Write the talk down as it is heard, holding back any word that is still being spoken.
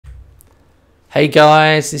Hey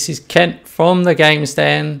guys, this is Kent from the Game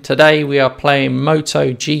Stand. Today we are playing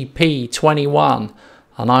MotoGP 21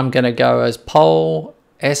 and I'm going to go as Pol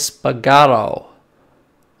Espargaró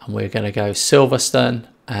and we're going to go Silverstone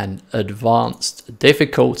and advanced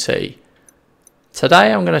difficulty.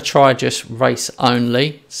 Today I'm going to try just race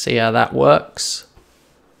only, see how that works.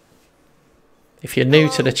 If you're new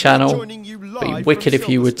to the channel, it'd be wicked if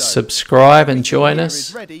you would subscribe and join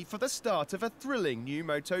us. Ready for the start of a thrilling new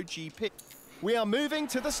MotoGP. We are moving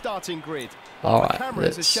to the starting grid. All right, the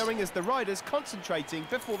cameras are showing us the riders concentrating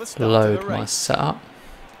before the start load of the race. my setup.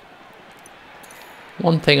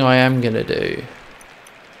 One thing I am going to do,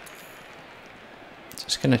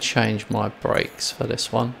 just going to change my brakes for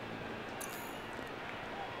this one.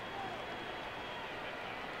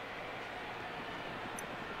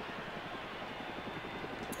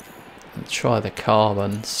 And try the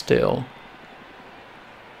carbon still.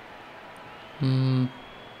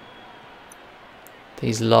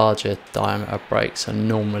 These larger diameter brakes are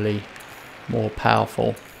normally more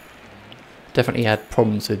powerful. Definitely had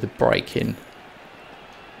problems with the braking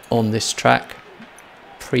on this track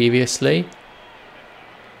previously.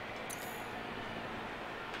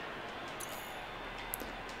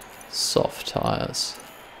 Soft tyres.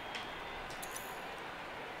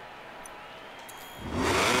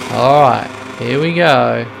 Alright, here we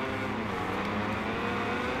go.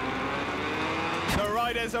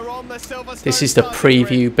 This is the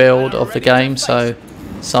preview build of the game, so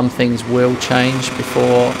some things will change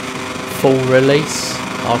before full release.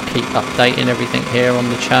 I'll keep updating everything here on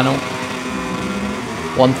the channel.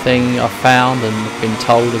 One thing I found and been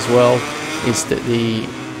told as well is that the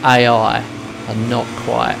AI are not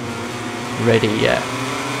quite ready yet,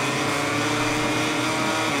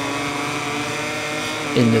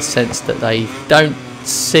 in the sense that they don't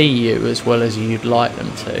see you as well as you'd like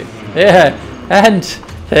them to. Yeah, and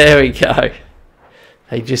there we go.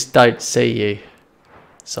 They just don't see you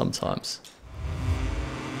sometimes.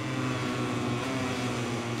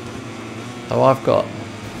 So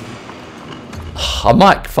I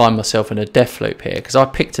might find myself in a death loop here because I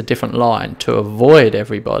picked a different line to avoid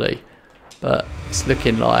everybody, but it's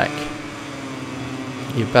looking like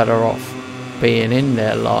you're better off being in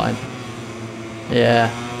their line. Yeah,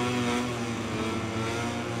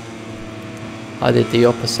 I did the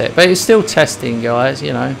opposite, but it's still testing, guys,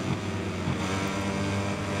 you know.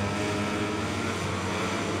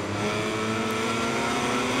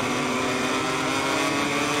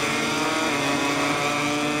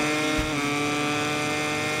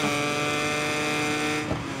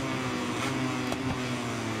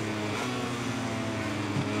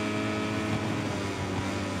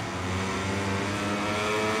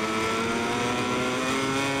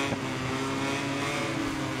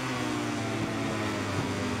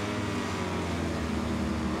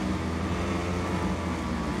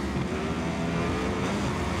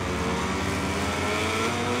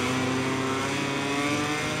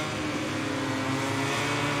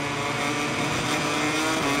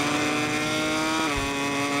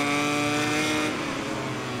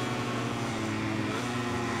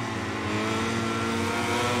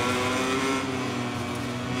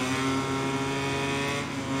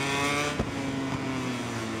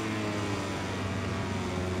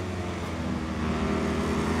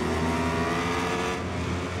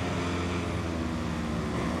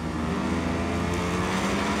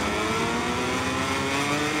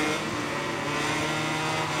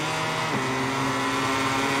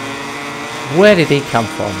 Where did he come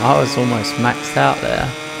from? I was almost maxed out there.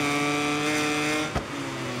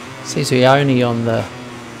 Seems to be only on the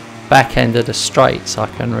back end of the straights I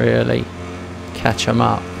can really catch them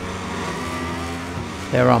up.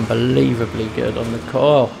 They're unbelievably good on the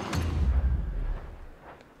coil.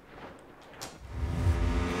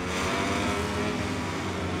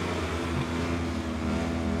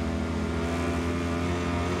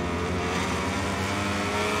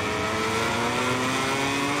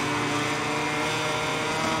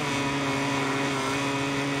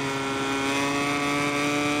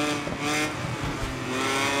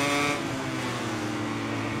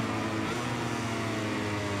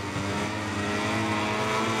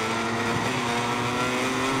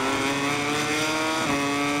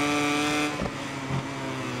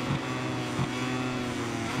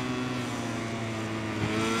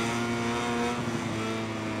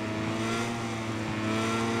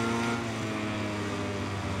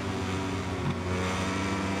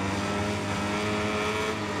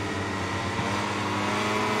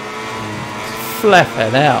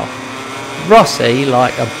 Flipping out. Rossi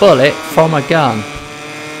like a bullet from a gun.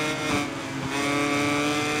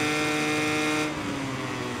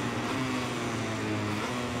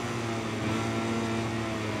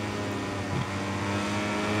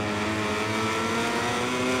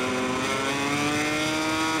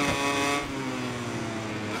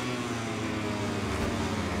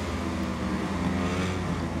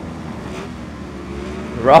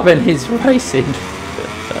 rubbing his racing.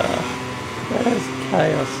 There's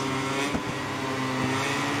chaos.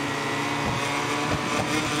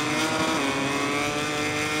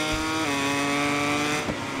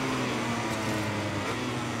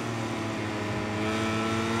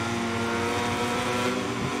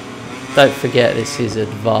 Don't forget, this is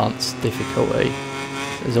advanced difficulty.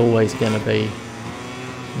 There's always going to be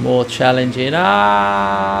more challenging.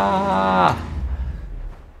 Ah!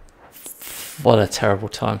 What a terrible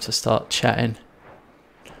time to start chatting.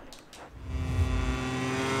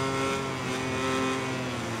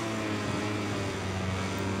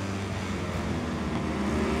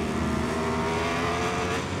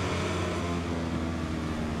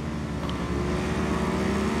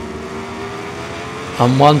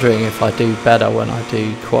 I'm wondering if I do better when I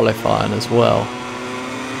do qualifying as well.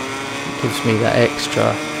 It gives me that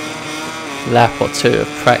extra lap or two of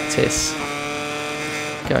practice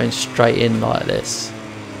going straight in like this.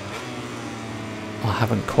 I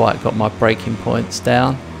haven't quite got my braking points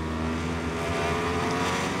down.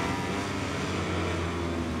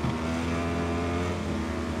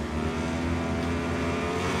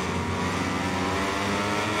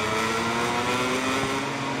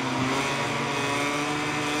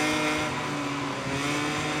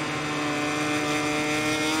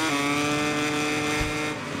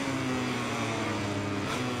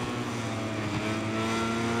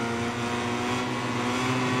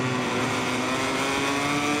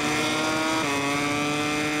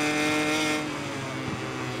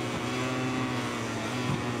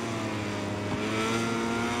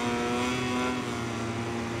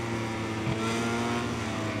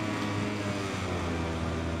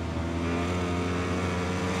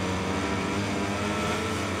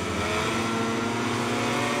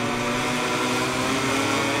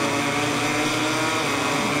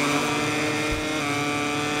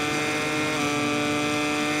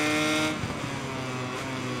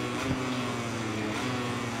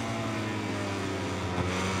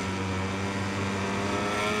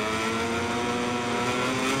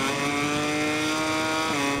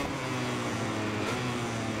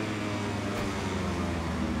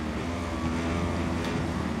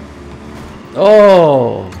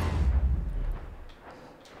 Oh!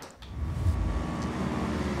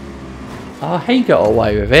 Oh, he got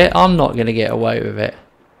away with it. I'm not going to get away with it.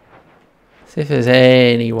 See if there's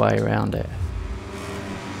any way around it.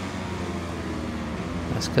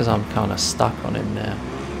 That's because I'm kind of stuck on him now.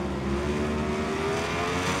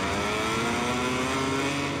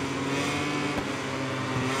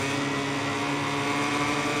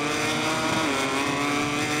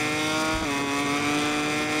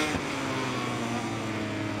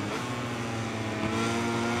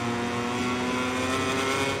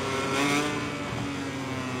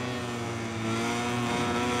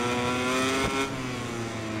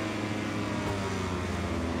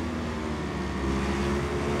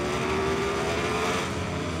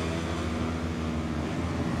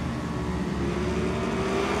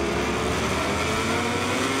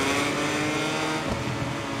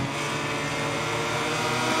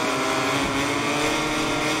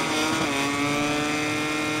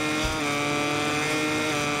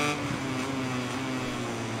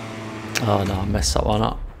 Oh no, I messed that one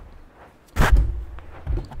up.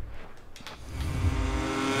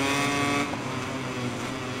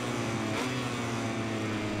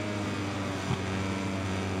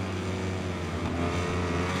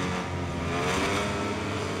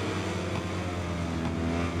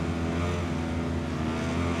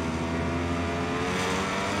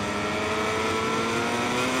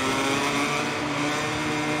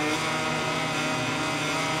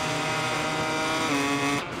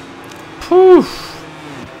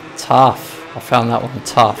 Tough. I found that one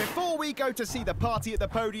tough. Before we go to see the party at the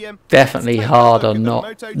podium, definitely hard on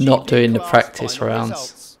not doing the practice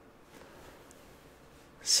rounds.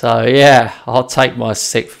 So yeah, I'll take my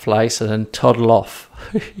 6th place and then toddle off.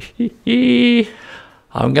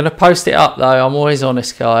 I'm going to post it up though. I'm always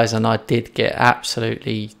honest, guys, and I did get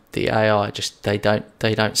absolutely, the AI just they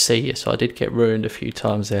don't see you, so I did get ruined a few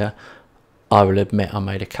times there. I will admit I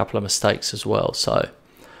made a couple of mistakes as well, so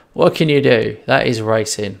what can you do? That is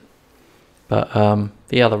racing. But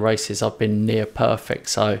the other races I've been near perfect,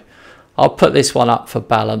 so I'll put this one up for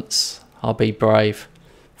balance. I'll be brave.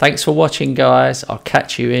 Thanks for watching, guys. I'll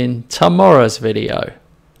catch you in tomorrow's video.